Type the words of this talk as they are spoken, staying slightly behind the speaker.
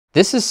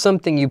This is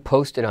something you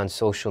posted on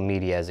social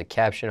media as a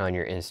caption on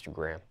your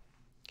Instagram.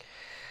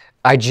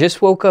 I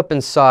just woke up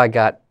and saw I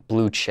got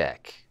blue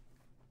check.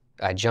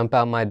 I jump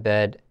out my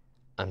bed.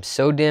 I'm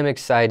so damn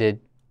excited.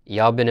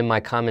 Y'all been in my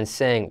comments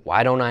saying,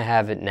 why don't I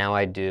have it? Now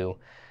I do.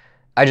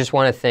 I just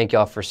want to thank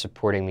y'all for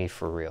supporting me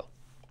for real.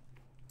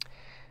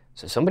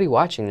 So somebody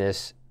watching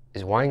this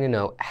is wanting to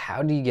know,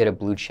 how do you get a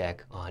blue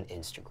check on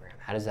Instagram?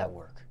 How does that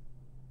work?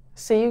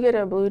 So you get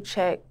a blue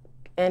check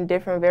in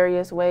different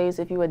various ways.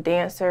 If you're a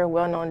dancer,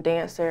 well-known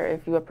dancer,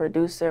 if you're a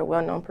producer,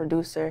 well-known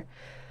producer.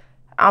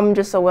 I'm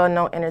just a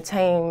well-known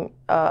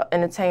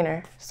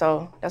entertainer,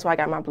 so that's why I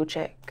got my blue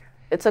check.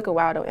 It took a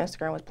while though,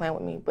 Instagram was playing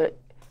with me, but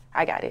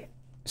I got it.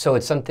 So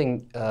it's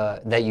something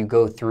that you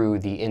go through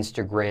the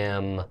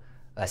Instagram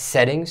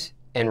settings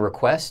and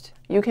request?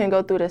 You can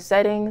go through the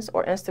settings,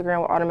 or Instagram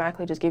will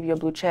automatically just give you a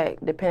blue check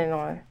depending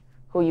on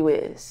who you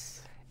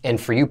is. And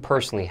for you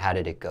personally, how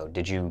did it go?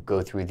 Did you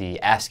go through the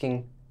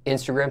asking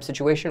Instagram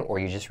situation, or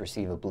you just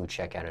receive a blue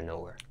check out of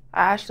nowhere?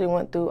 I actually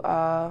went through,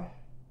 I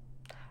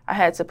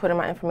had to put in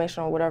my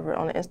information on whatever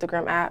on the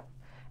Instagram app,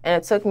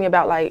 and it took me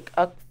about like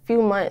a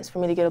few months for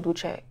me to get a blue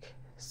check.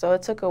 So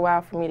it took a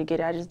while for me to get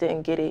it. I just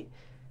didn't get it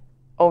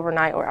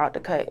overnight or out the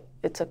cut.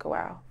 It took a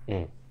while.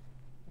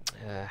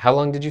 How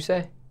long did you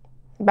say?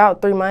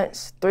 About 3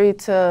 months, 3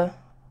 to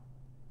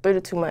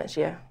 2 months,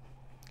 yeah.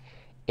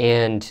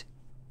 And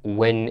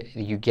when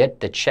you get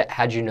the check,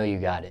 how'd you know you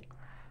got it?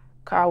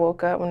 I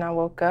woke up,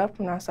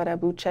 when I saw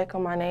that blue check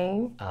on my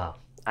name, Oh.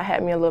 I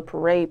had me a little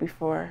parade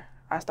before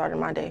I started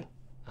my day.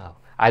 Oh.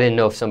 I didn't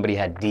know if somebody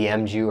had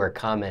DM'd you or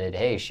commented,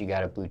 hey, she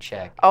got a blue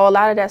check. Oh, a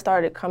lot of that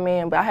started to come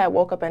in, but I had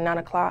woke up at 9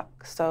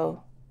 o'clock,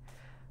 so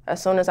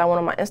as soon as I went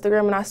on my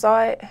Instagram and I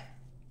saw it,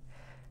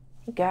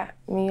 got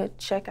me a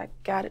check, I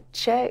got a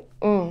check.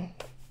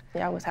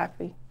 Yeah, I was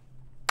happy.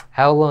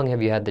 How long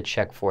have you had the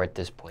check for at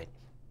this point?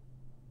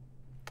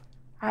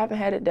 I haven't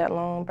had it that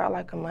long, about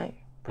like a month,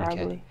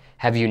 probably. Okay.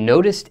 Have you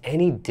noticed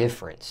any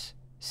difference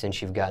since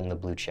you've gotten the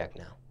blue check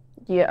now?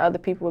 Yeah, other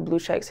people with blue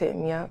checks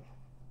hitting me up.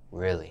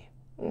 Really?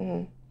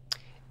 Mm-hmm.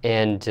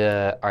 And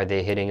are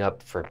they hitting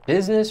up for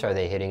business? Are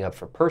they hitting up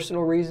for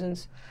personal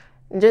reasons?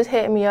 Just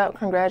hitting me up,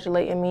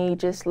 congratulating me,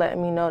 just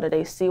letting me know that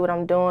they see what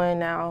I'm doing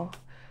now.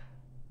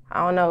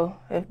 I don't know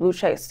if blue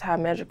checks have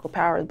magical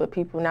powers, but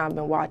people now have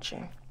been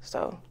watching,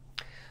 so.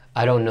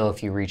 I don't know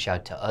if you reach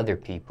out to other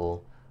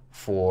people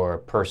for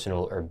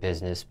personal or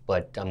business,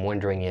 but I'm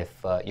wondering if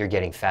you're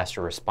getting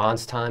faster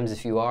response times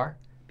if you are,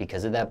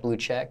 because of that blue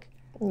check?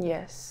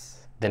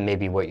 Yes. Than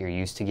maybe what you're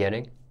used to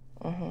getting?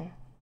 Mm-hmm.